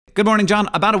Good morning, John.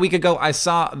 About a week ago, I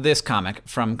saw this comic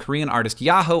from Korean artist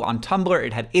Yahoo on Tumblr.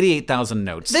 It had 88,000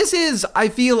 notes. This is, I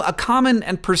feel, a common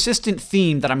and persistent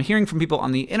theme that I'm hearing from people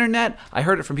on the internet. I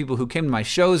heard it from people who came to my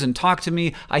shows and talked to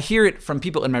me. I hear it from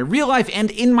people in my real life, and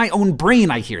in my own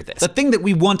brain I hear this. The thing that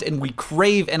we want and we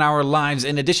crave in our lives,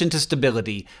 in addition to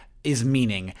stability, is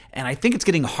meaning, and I think it's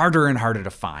getting harder and harder to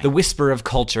find. The whisper of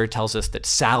culture tells us that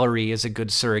salary is a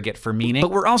good surrogate for meaning, but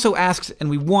we're also asked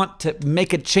and we want to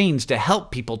make a change to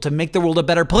help people, to make the world a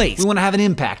better place. We want to have an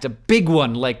impact, a big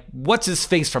one, like what's his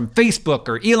face from Facebook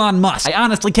or Elon Musk. I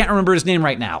honestly can't remember his name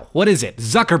right now. What is it?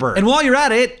 Zuckerberg. And while you're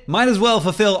at it, might as well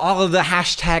fulfill all of the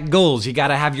hashtag goals. You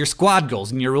gotta have your squad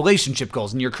goals and your relationship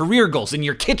goals and your career goals and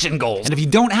your kitchen goals. And if you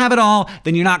don't have it all,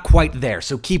 then you're not quite there.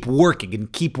 So keep working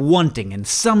and keep wanting, and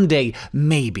someday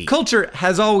maybe. Culture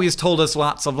has always told us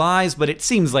lots of lies, but it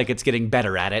seems like it's getting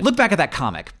better at it. Look back at that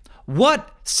comic. What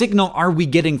signal are we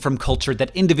getting from culture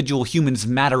that individual humans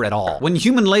matter at all? When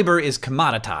human labor is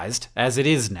commoditized, as it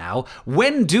is now,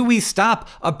 when do we stop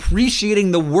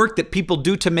appreciating the work that people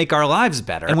do to make our lives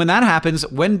better? And when that happens,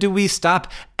 when do we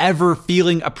stop ever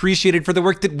feeling appreciated for the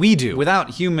work that we do?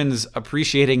 Without humans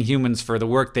appreciating humans for the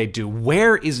work they do,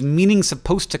 where is meaning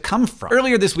supposed to come from?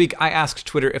 Earlier this week, I asked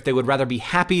Twitter if they would rather be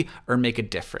happy or make a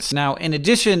difference. Now, in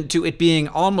addition to it being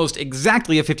almost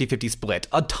exactly a 50-50 split,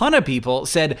 a ton of people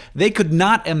said they could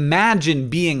not imagine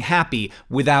being happy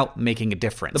without making a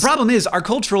difference. The problem is, our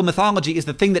cultural mythology is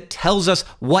the thing that tells us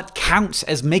what counts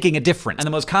as making a difference. And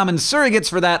the most common surrogates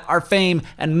for that are fame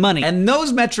and money. And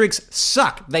those metrics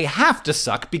suck. They have to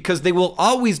suck because they will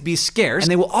always be scarce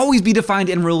and they will always be defined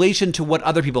in relation to what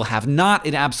other people have, not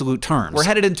in absolute terms. We're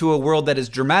headed into a world that is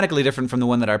dramatically different from the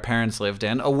one that our parents lived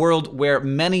in, a world where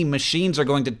many machines are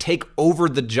going to take over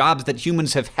the jobs that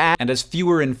humans have had, and as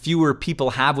fewer and fewer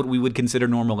people have what we would consider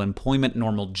normal employment,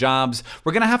 normal jobs,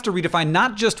 we're gonna have to redefine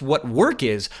not just what work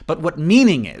is, but what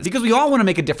meaning is. Because we all want to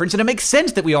make a difference, and it makes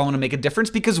sense that we all want to make a difference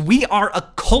because we are a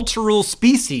cultural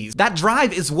species. That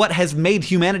drive is what has made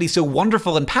humanity so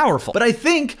wonderful and powerful. But I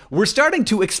think we're starting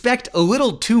to expect a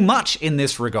little too much in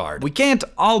this regard. We can't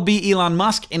all be Elon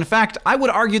Musk. In fact, I would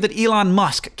argue that Elon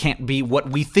Musk can't be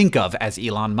what we think of as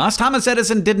Elon Musk. Thomas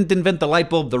Edison didn't invent the light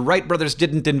bulb, the Wright brothers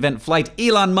didn't invent flight,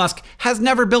 Elon Musk has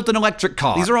never built an electric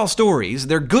car. These are all stories,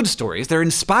 they're good stories, they're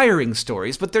inspiring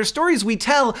stories, but they're stories we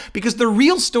tell because the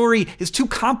real story is too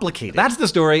complicated. That's the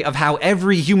story of how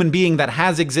every human being that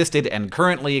has existed and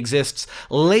currently exists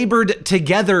labored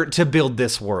together to build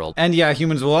this world. And yeah,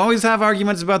 humans will always have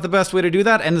arguments about the best way to do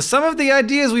that, and some of the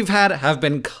ideas we've had have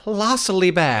been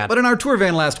colossally bad. But in our tour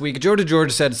van last week, Joe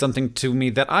DeGeorge said something to me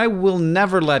that I will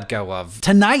never let go of.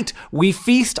 Tonight, we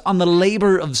feast on the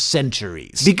labor of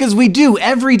centuries. Because we do,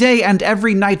 every day and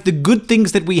every night, the good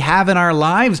things that we have in our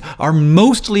lives are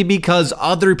mostly because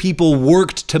other people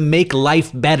worked to make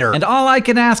life better. And all I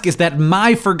can ask is that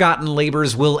my forgotten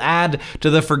labors will add to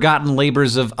the forgotten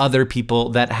labors of other people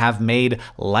that have made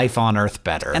life on Earth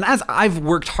better. And as I've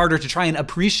worked harder to try and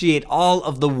appreciate all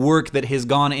of the work that has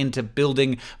gone into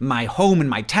building my home and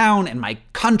my town and my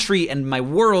country and my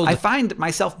world, I find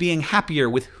myself being happier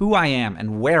with who I am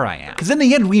and where I am. Because in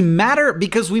the end, we matter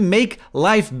because we make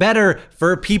life better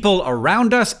for people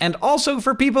around us and also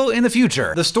for people in the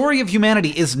future. The story of humanity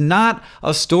is not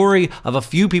a story of a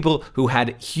few people who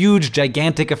had huge,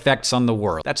 gigantic effects on the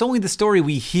world. That's only the story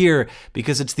we hear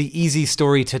because it's the easy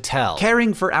story to tell.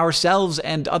 Caring for ourselves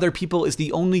and other people is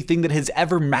the only thing that has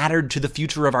ever mattered to the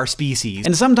future of our species.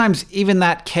 And sometimes even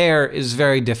that care is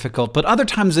very difficult, but other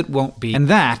times it won't be. And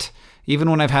that, even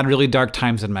when I've had really dark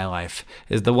times in my life,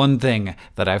 is the one thing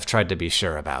that I've tried to be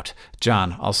sure about.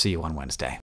 John, I'll see you on Wednesday.